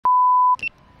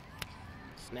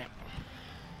snap.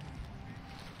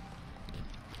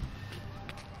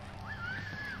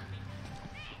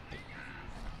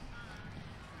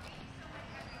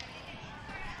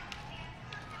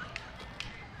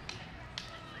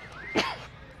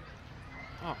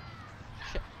 Oh,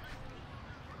 shit.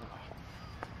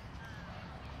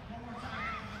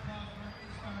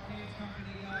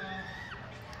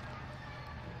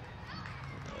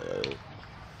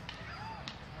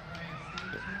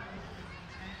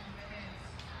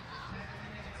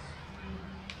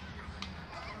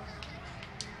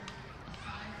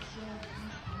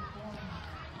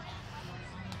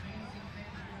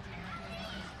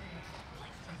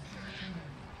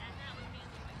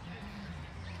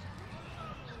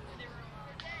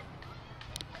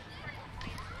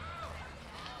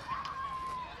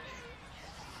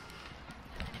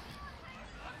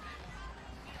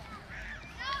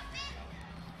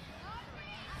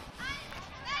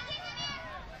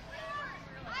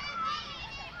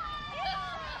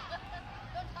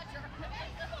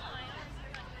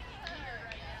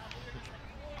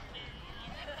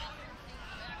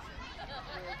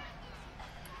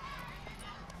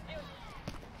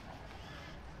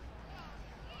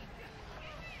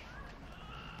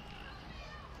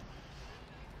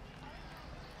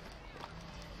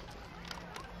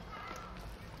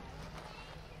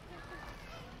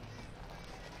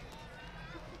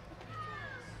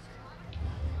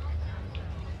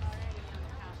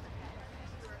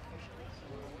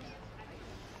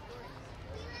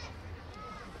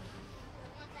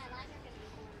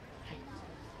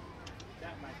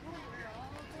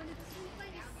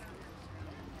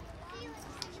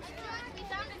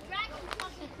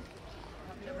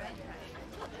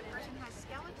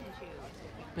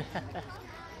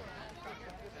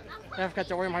 I forgot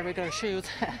to wear my regular shoes.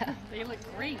 They look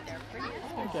great. They're pretty.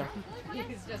 Thank you.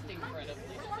 He's just incredibly.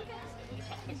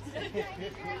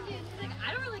 Like,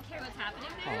 I don't really care what's happening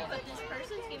there, but this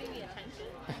person's giving me attention.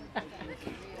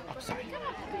 Oh, sorry. Yeah,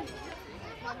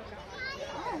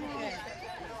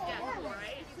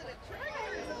 right?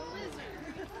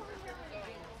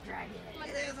 Dragon. It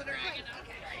is a dragon.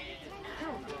 Okay.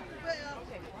 Well,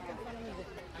 okay. I mean,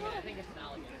 I think it's an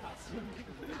alligator costume.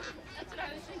 That's what I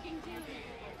was thinking too.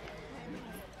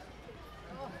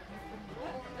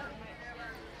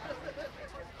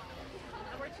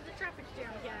 I worked for the traffic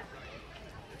jam again.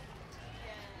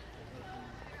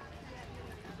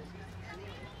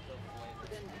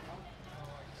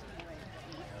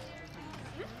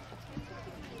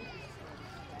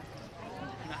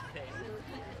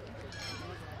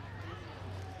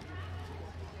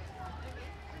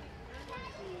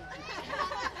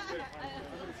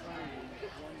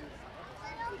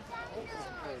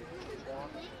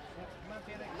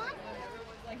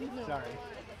 Sorry.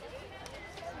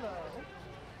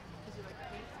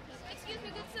 Excuse me,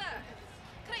 good sir.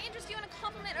 Could I interest you in a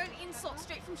compliment or an insult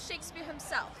straight from Shakespeare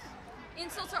himself?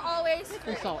 Insults are always...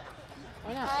 Insult.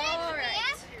 Why not? All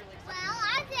right. Well,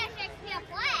 I did a Shakespeare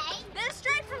play. They're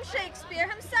straight from Shakespeare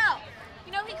himself.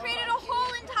 You know, he created a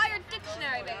whole entire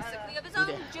dictionary, basically, of his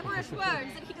own gibberish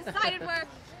words that he decided were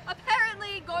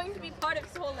apparently going to be part of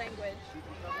his whole language.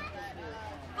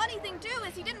 Funny thing, too,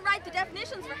 is he didn't write the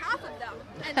definitions for half of them,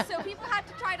 and so people had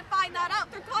to try to find that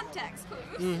out through context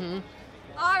clues. Mm-hmm.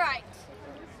 All right.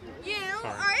 You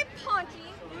are a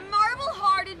paunchy,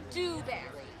 marble-hearted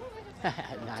dewberry.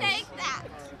 Nice. Take that.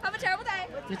 Have a terrible day.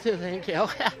 You too, thank you.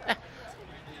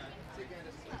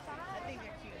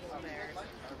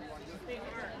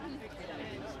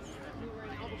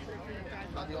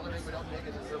 The only thing we don't make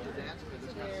is a circle dance for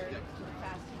this kind of stick.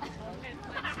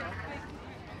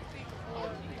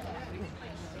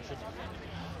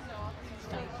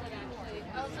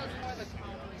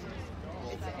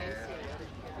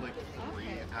 Like 3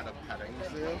 at a petting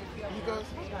zoo. He goes,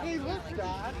 hey, look,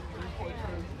 Dad.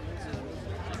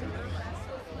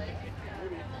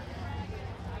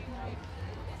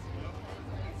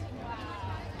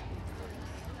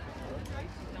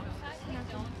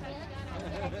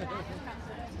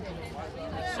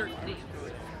 Certainly.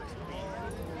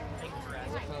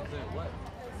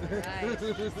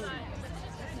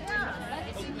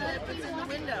 It's in the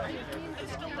window.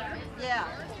 Yeah.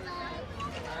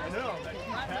 I know. That keeps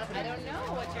happening. I don't know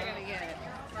what you're gonna get.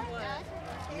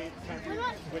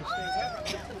 Which things happen?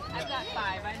 I've got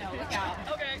 5. I know. Look out.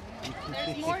 Okay.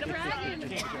 There's more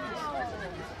dragons.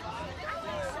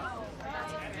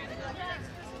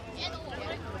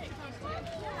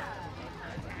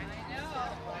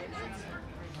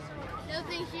 Don't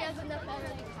think she has enough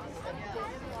already.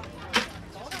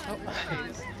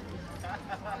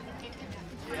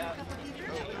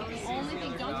 Only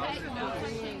thing, don't touch, no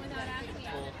touching without asking.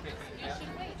 You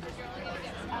should wait, because you're only going to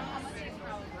get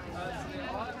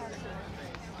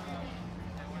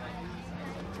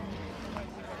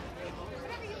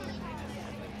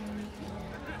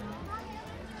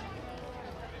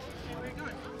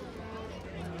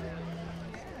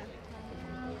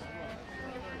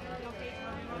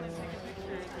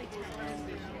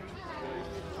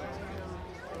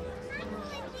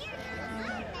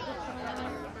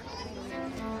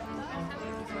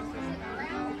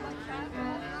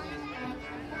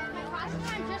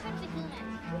I'm just like the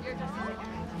human. You're just like,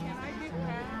 can I do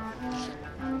that?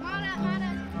 Mara.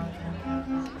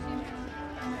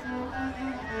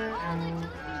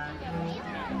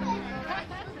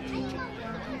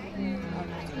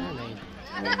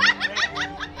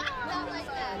 Not like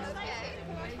that, okay.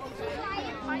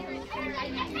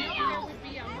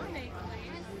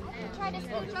 Try to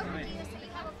scooch over to you so you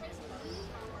have a place to eat.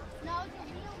 No,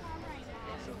 you don't want right now.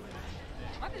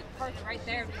 My part's right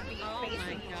there. Oh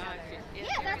my god.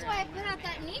 Yeah, that's why I put out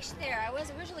that niche there. I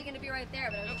was originally going to be right there,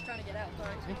 but I was just trying to get out.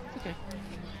 Okay.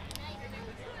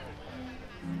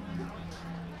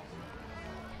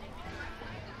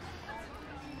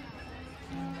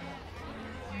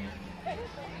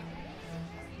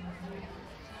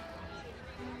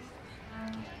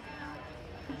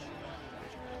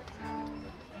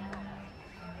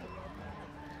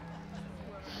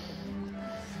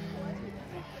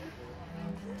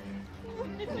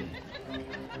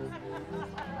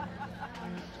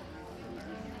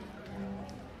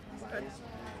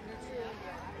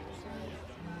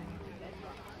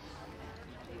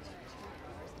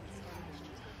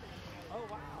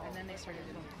 And then they started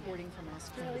importing from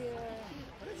Australia.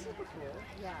 That's super cool.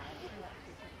 Yeah.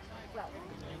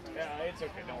 Yeah, it's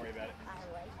okay. Don't worry about it.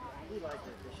 We like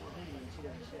her because she's mean and she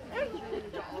doesn't shit.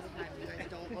 All the time. You guys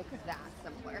don't look that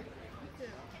similar.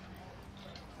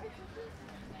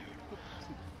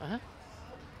 Uh-huh.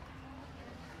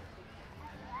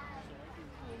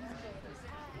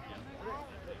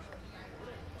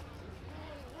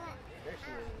 There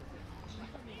she is.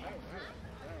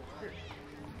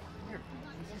 Here.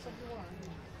 You see something wrong?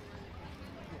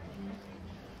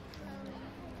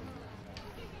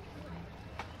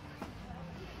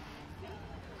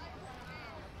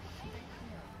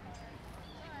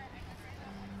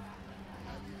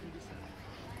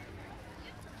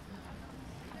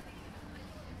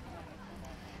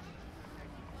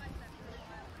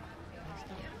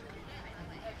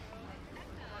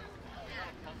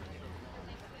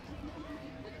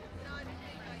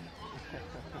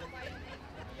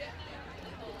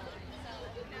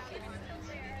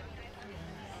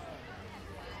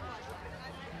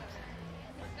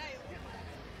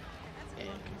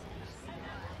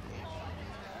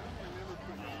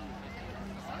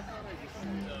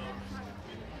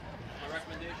 My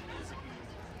recommendation is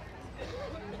if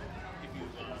you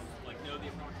like know the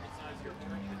approximate size of your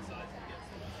horn, you can size it against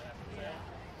that.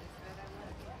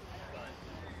 But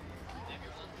if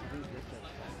you're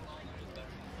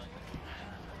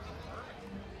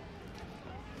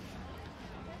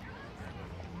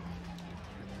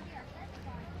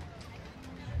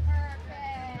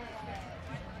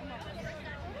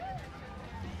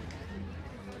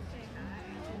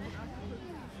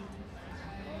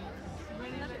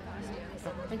Oh,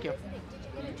 thank you.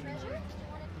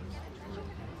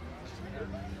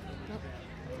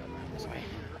 This way.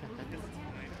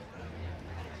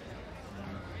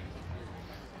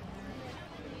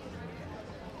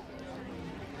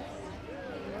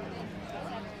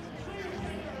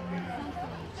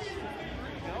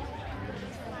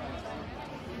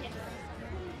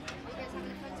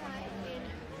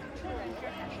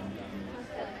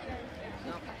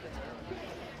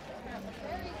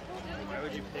 Why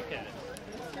would you pick at it?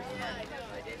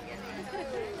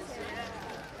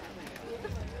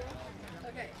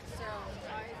 Okay, so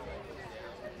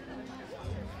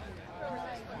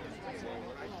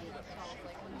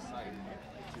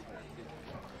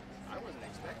I wasn't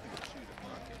expecting to shoot a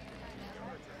bucket.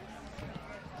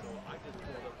 So I just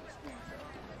pulled up the squeeze.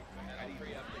 I didn't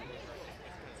free up.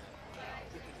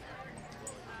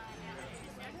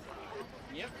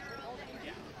 Yep.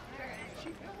 Yeah.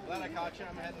 Glad I caught you.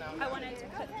 I'm heading out. I wanted to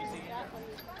put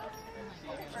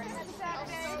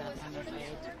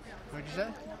What'd you say?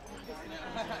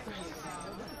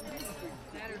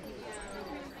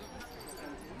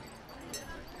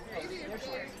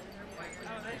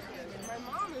 My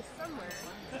mom is somewhere.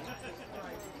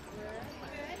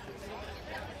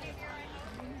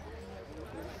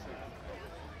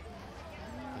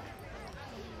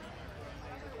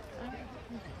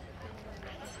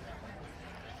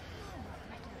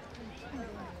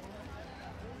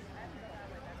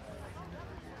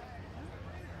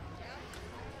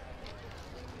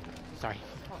 Sorry.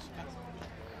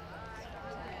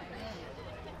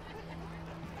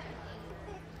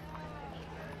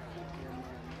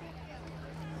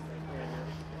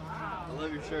 I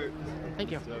love your shirt.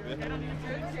 Thank you. Good camera.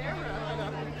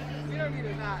 We don't need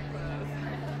it that close.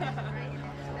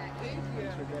 Thank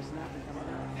you. for dressing up and coming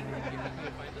out.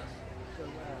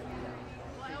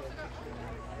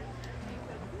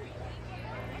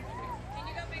 Can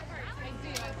you go big first? I do.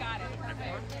 I've got it.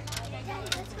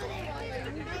 Let's go there.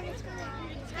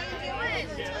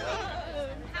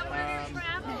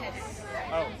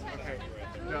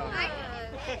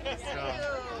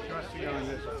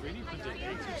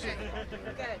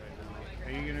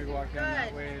 walk down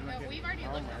that way and look at we've already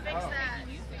oh looked my at fix God. that.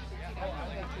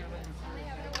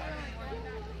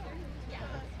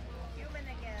 Human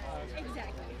again.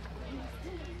 Exactly.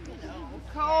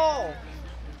 Cole!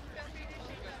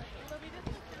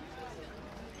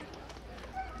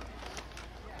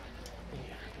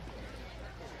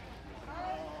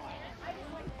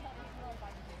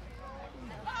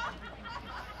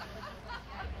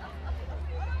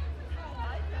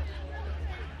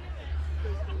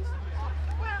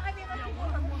 Well, I mean, like, people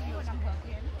are moving when I'm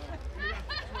hooking.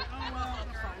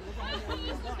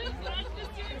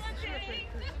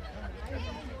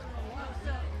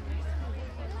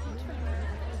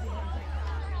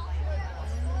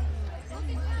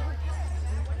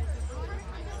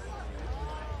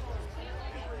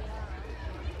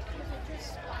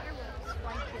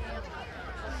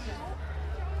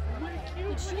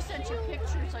 But she sent you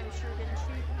pictures, I'm sure, didn't she?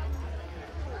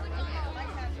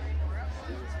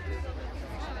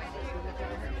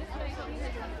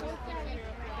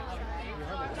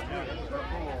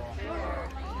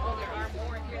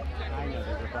 I know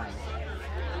there's a bunch.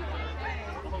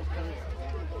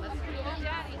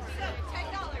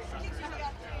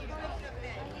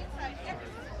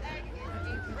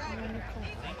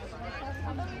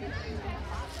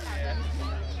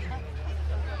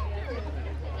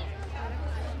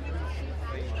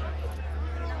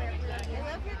 I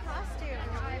love your costume.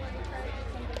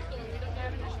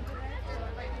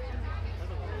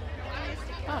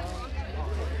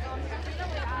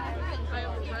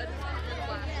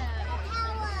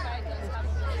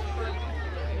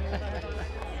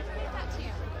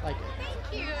 Like,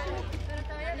 Thank you.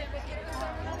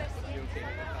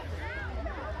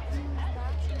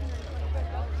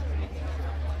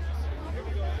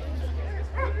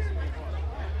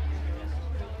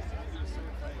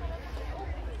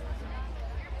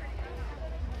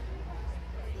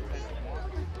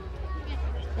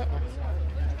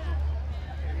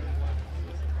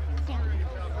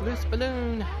 loose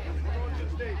balloon. We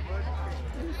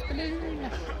Loose balloon.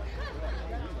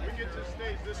 get to the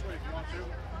stage this way if you want to.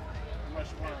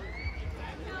 Unless you want to.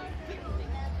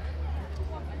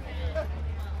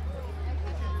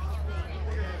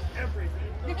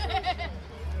 Everything.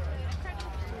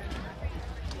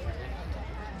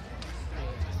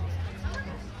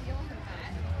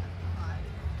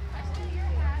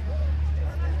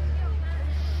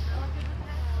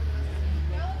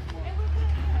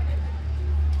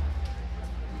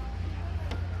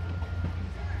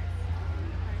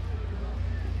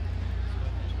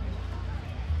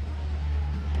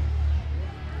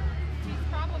 He's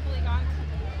probably gone to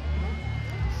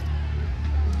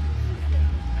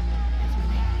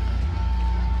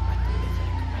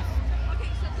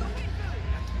Okay, so go get food.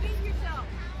 Feed yourself.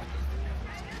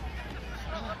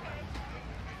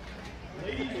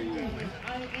 Ladies and gentlemen, I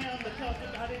am the tough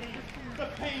commodity, the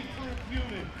pain-proof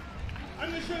human. I'm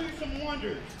going to show you some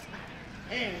wonders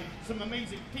and some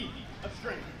amazing feats of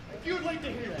strength. If you would like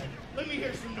to hear that, let me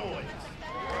hear some noise.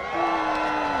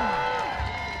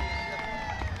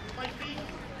 My feet,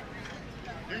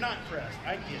 they're not pressed,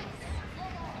 I get it.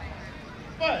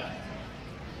 But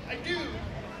I do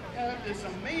have this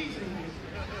amazing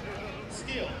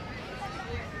skill.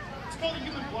 It's called a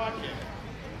human blockhead.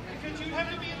 Because you have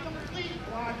to be a complete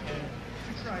blockhead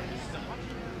to try this stuff.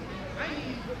 I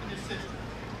need an assistant.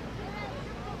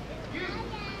 You,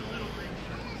 the little green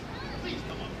shirt, please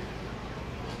come up here.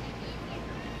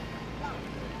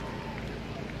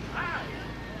 Hi,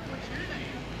 what's your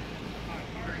name?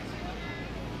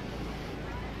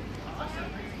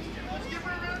 Awesome. Let's give her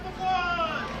a round of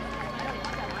applause.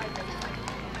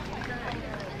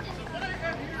 So what I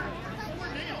have here are 4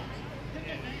 nails. Pick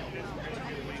a nail.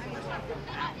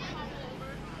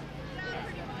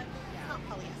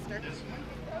 This one.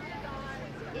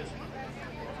 This one.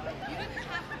 You didn't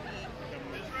have to be.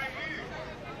 This right here.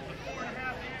 A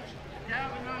 4.5-inch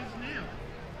galvanized nail.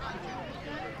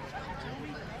 Tell me.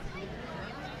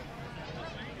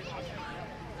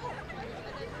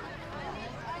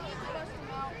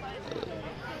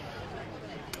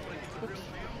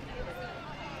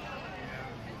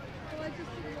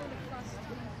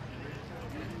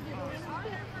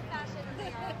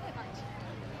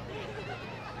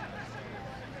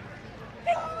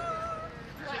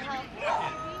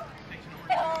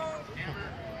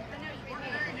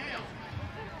 Ordinary nail.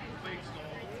 Big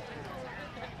skull.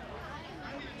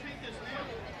 I'm going to take this nail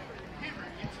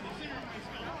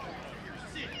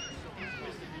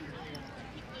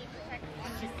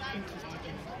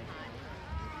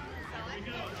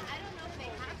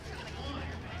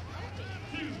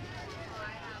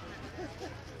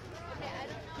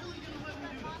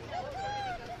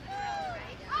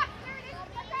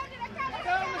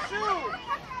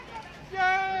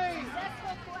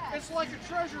like a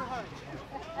treasure hunt.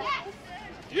 Yes.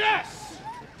 Yes!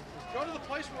 Go to the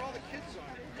place where all the kids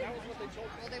are. That was what they told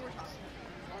me. Well, they were talking.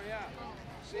 Oh, yeah.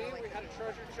 See, we had a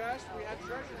treasure chest, we had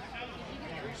treasure.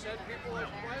 We said people like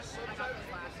quests,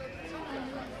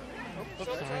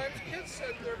 sometimes kids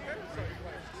said their parents like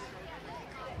quests.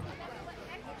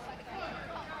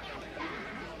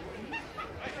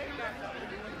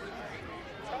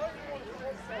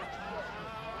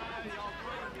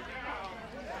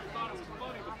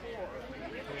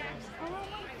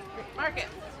 Marcus.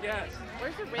 Yes.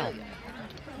 Where's the radio?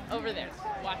 Over there,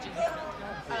 watching.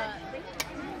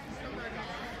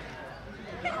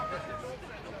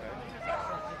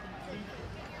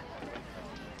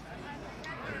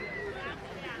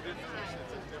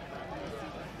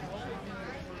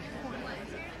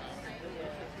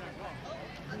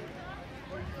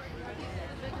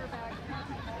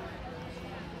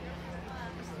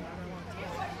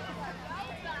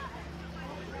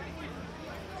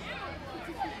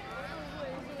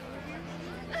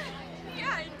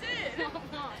 Yeah, it did.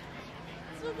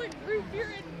 Smells like root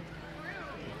beer and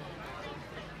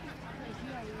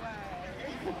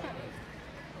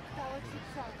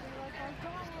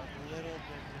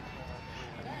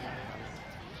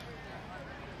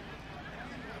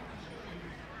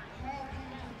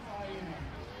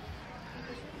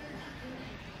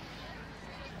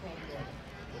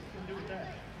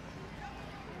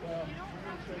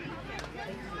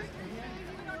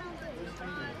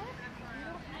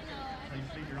Place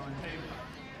finger on the table.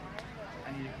 I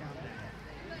need a countdown.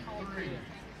 3.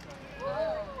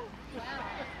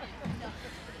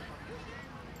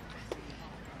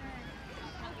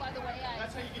 by the way,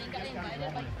 That's how you get think your I discount invited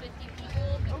like moment. 50 people.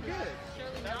 Oh, good.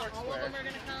 Surely That not works all for of them us. are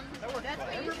going to come. That works That's for what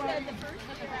you everybody. said the first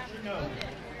time. You know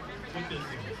what this is.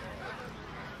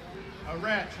 A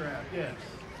rat trap, yes.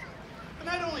 But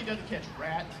not only does it catch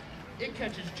rats, it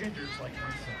catches gingers like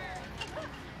myself.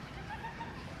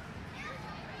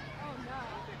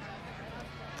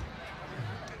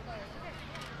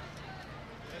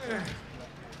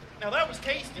 Now that was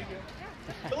tasty,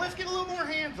 but let's get a little more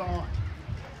hands-on.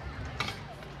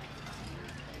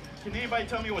 Can anybody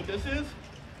tell me what this is?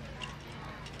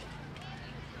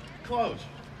 Close.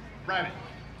 Rabbit.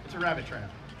 It's a rabbit trap.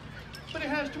 But it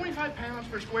has 25 pounds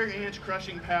per square inch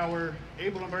crushing power,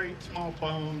 able to break small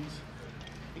bones,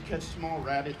 and catch small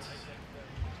rabbits.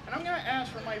 And I'm going to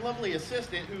ask for my lovely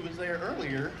assistant who was there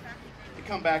earlier to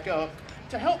come back up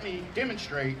to help me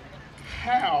demonstrate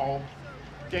how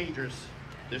dangerous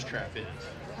this trap is.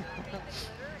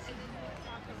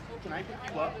 Can I pick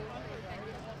you up?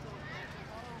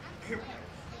 Here.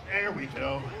 There we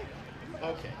go.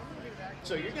 Okay.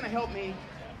 So you're going to help me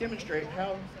demonstrate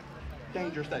how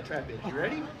dangerous that trap is. You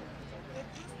ready?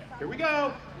 Here we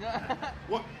go.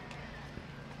 What?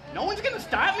 No one's going to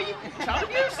stop me? Child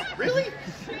abuse? Really?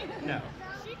 No.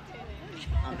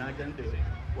 I'm not going to do it.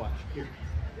 Watch. Here.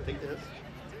 Take this.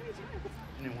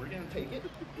 And then we're going to take it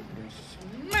and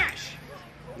smash.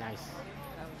 Nice.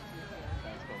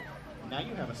 Now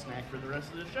you have a snack for the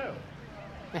rest of the show.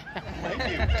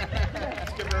 Thank you.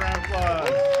 Let's give her a round of applause.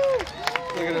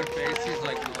 Look at her face. She's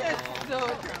like,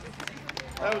 oh.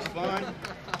 That was fun.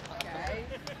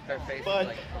 Her face But is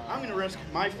like, I'm going to risk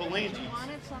my phalanges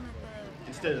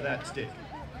instead of that stick.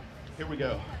 Here we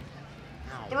go.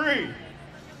 3,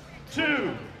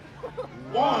 2,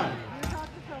 1.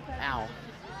 Ow.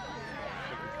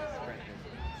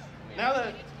 Now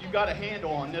that you've got a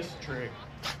handle on this trick,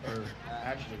 or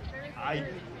actually,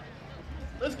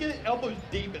 let's get elbows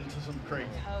deep into some crazy.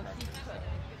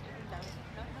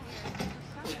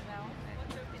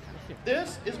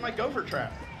 This is my gopher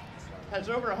trap. Has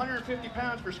over 150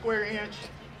 pounds per square inch,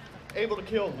 able to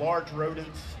kill large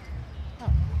rodents.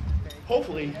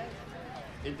 Hopefully,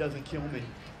 it doesn't kill me.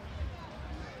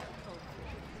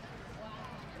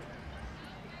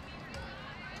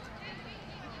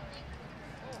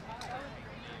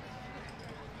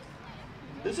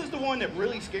 This is the one that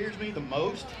really scares me the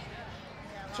most.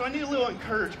 So I need a little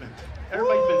encouragement.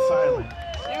 Everybody's been silent.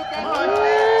 Come on.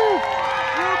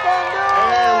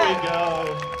 There we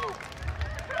go.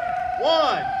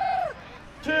 1,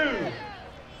 2.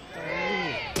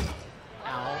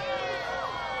 Ow.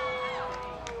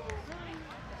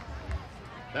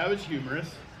 That was humorous.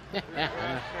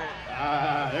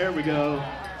 There we go.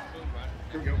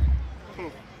 Here we go.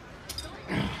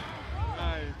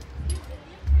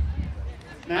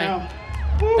 Now,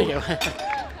 Thank you.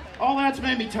 all that's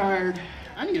made me tired.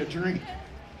 I need a drink.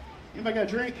 Anybody got a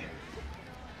drink?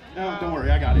 No, don't worry,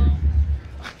 I got it.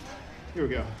 Here we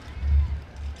go.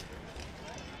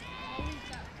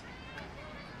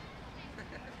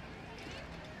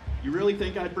 You really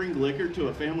think I'd bring liquor to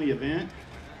a family event?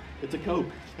 It's a Coke.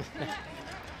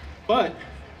 But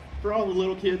for all the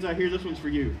little kids out here, this one's for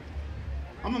you.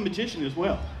 I'm a magician as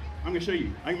well. I'm gonna show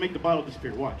you. I can make the bottle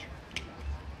disappear. Watch.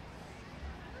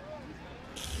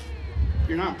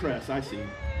 You're not impressed, I see.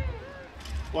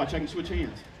 Watch, I can switch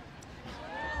hands.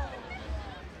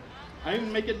 I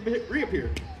even make it reappear.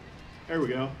 There we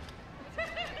go.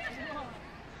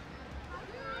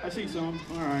 I see some.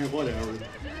 All right, whatever.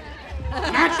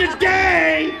 Not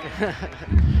today!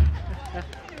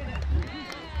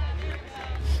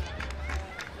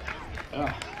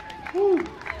 Woo.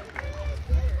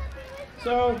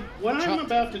 So, what I'm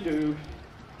about to do,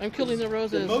 I'm killing the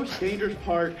roses. The most dangerous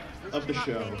part of the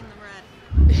show.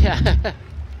 Yeah.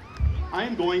 I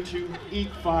am going to eat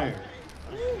fire.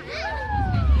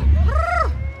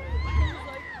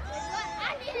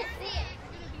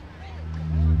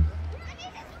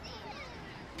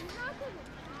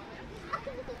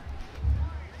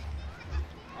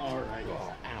 All right.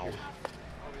 Ow.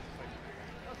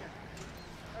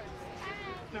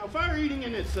 Now, fire eating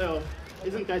in itself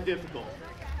isn't that difficult,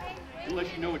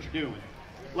 unless you know what you're doing.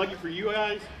 Lucky for you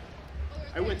guys,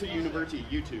 I went to the University of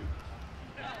YouTube.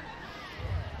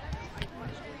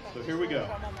 So here we go.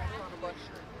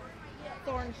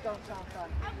 Thorns don't sound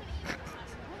fun.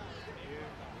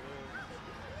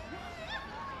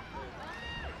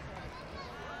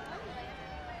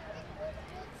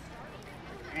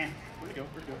 Where'd it go?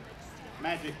 Where'd it go?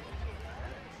 Magic.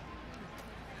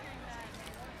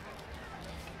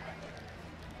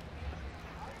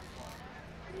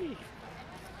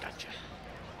 Gotcha.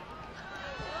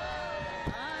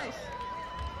 Nice.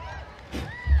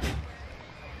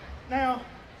 Now,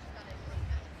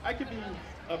 I could be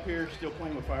up here still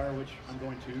playing with fire, which I'm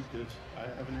going to, because I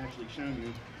haven't actually shown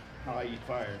you how I eat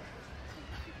fire.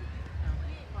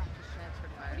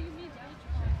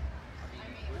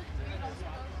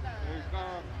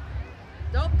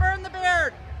 Don't burn the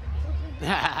beard.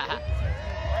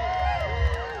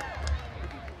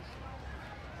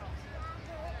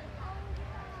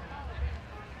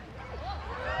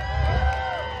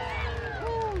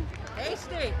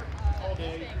 Hasty.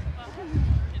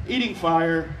 Eating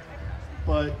fire,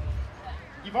 but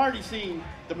you've already seen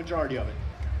the majority of it.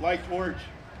 Light torch,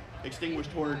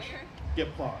 extinguished torch, get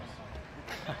applause.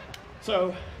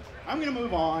 So I'm going to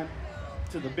move on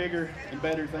to the bigger and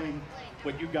better thing.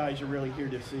 What you guys are really here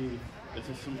to see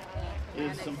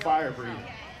is some fire breathing.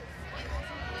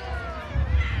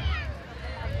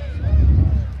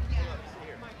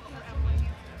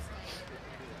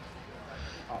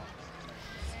 Oh.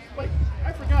 Wait,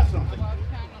 I forgot something.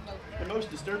 The most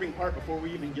disturbing part before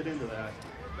we even get into that.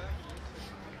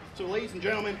 So ladies and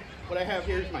gentlemen, what I have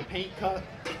here is my paint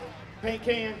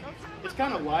can. It's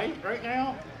kind of light right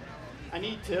now. I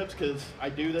need tips because I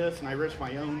do this and I risk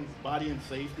my own body and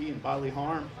safety and bodily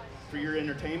harm for your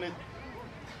entertainment.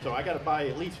 So I got to buy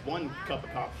at least one cup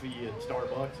of coffee at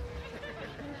Starbucks.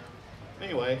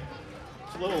 Anyway,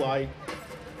 it's a little light,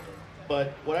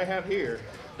 but what I have here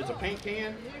is a paint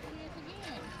can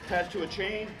attached to a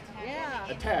chain,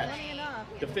 attached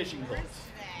to fishing hooks.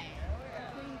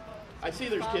 I see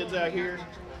there's kids out here,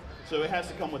 so it has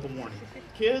to come with a warning.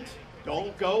 Kids,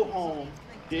 don't go home,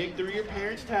 dig through your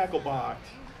parents' tackle box,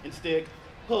 and stick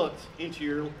hooks into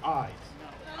your eyes.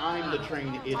 I'm the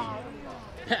trained idiot.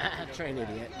 Trained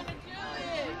idiot.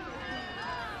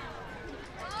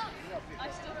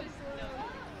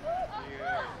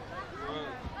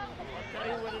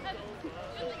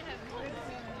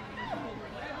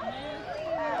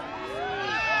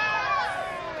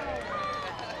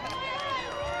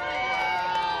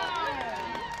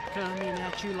 Coming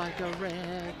at you like a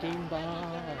wrecking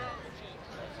ball.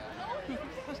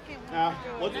 Now,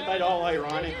 wasn't that all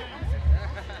ironic?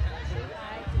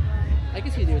 I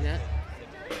can see you doing that.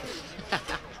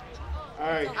 All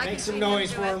right, make some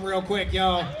noise for him real quick,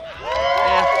 y'all.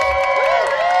 Yeah.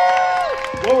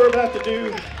 What we're about to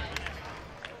do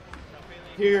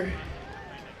here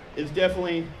is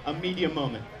definitely a media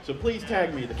moment. So please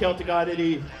tag me, the Celtic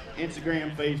Oddity,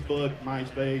 Instagram, Facebook,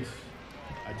 MySpace.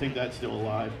 I think that's still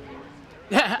alive.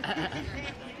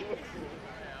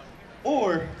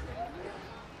 Or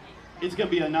it's going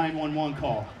to be a 911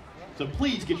 call. So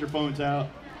please get your phones out,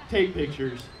 take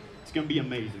pictures. It's going to be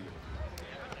amazing.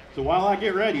 So while I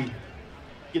get ready,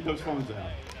 get those phones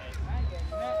out.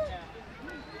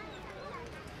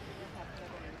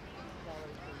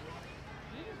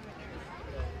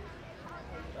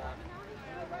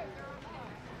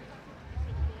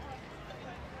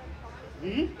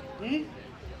 We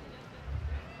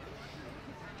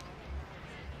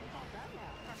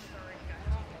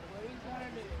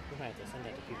might have to send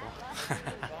that to people.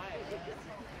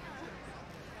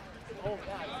 Oh,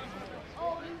 God.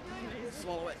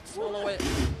 Swallow it. Swallow it.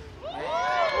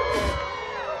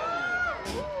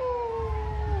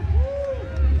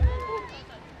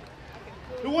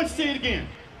 Who wants to say it again?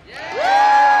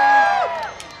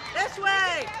 This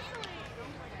way!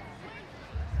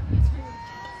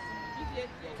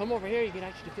 Come over here, you can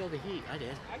actually feel the heat. I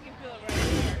did. I can feel it right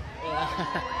here.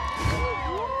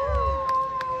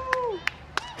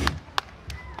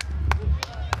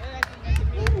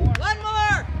 One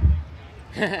more!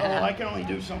 Oh, I can only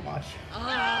do so much.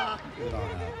 Good on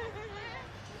that.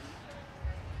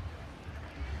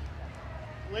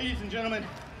 Ladies and gentlemen,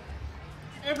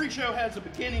 every show has a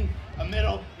beginning, a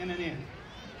middle, and an end.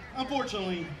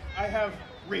 Unfortunately, I have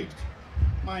reached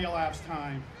my elapsed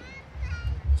time.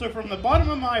 So from the bottom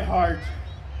of my heart,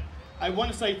 I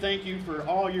want to say thank you for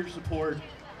all your support.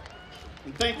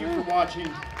 And thank you for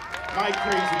watching my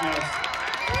craziness.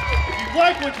 If you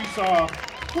like what you saw,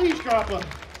 please drop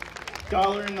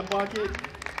 $1 in the bucket.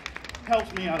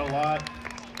 Helps me out a lot.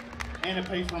 And it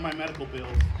pays for my medical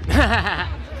bills.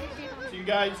 So you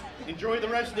guys enjoy the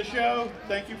rest of the show.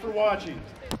 Thank you for watching.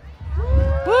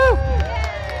 Woo!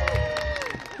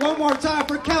 One more time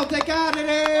for Celtic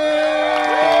Oddity!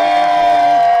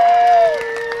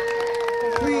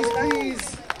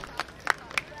 Please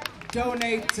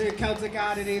donate to Celtic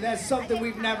Oddity. That's something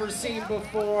we've never seen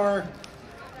before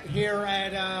here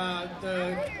at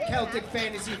the Celtic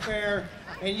Fantasy Fair.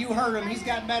 And you heard him, he's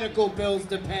got medical bills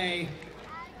to pay.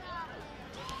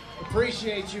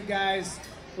 Appreciate you guys.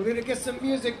 We're gonna get some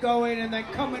music going, and then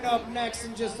coming up next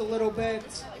in just a little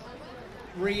bit,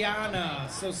 Rihanna.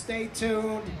 So stay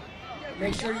tuned.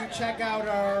 Make sure you check out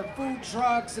our food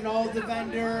trucks and all the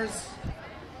vendors.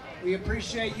 We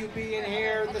appreciate you being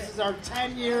here. This is our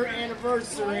 10-year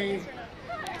anniversary.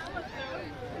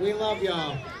 We love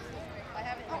y'all.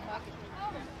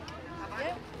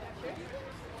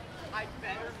 I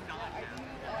better not.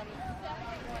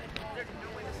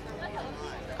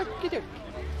 Get there.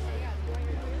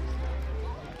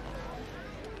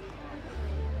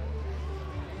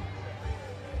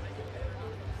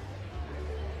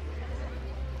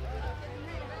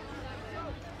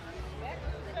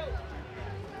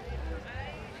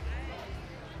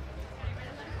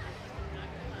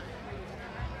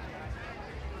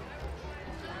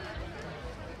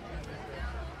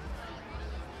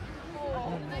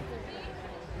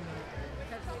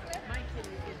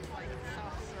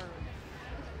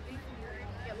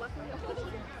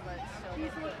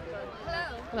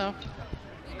 Hello.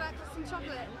 You back with some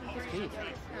chocolate? Sweet.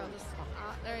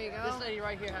 There you go. This lady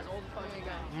right here has all the fun we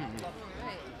got.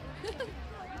 Alright.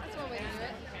 That's one way to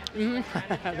do it.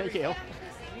 Thank you.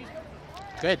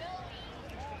 Good.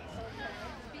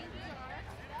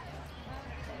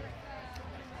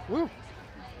 Woo.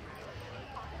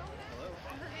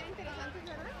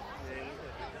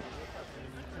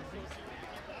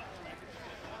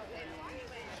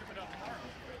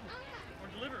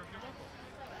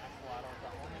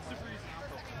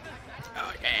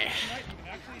 Okay.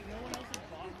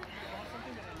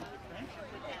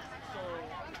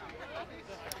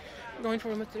 I'm going for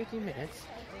almost 13 minutes.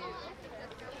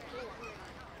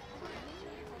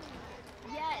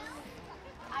 Yes.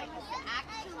 I was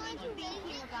actually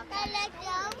thinking about that,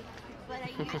 but I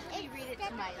usually read it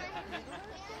to my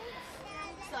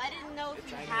so I didn't know if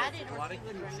you had it or if you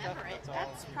would remember it.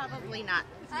 That's probably not.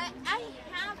 I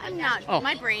have. I'm not. Oh.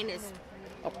 My brain is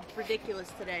ridiculous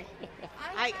today.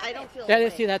 I don't feel. Yeah, I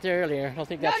didn't see that there earlier. I don't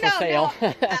think that's for sale.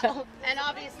 No. And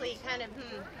obviously, kind of.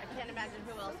 I can't imagine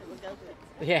who else it would go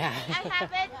to. Yeah. I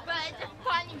have it, but it's a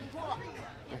funny book.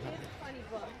 It is a funny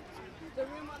book. The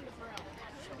Room on the Throne.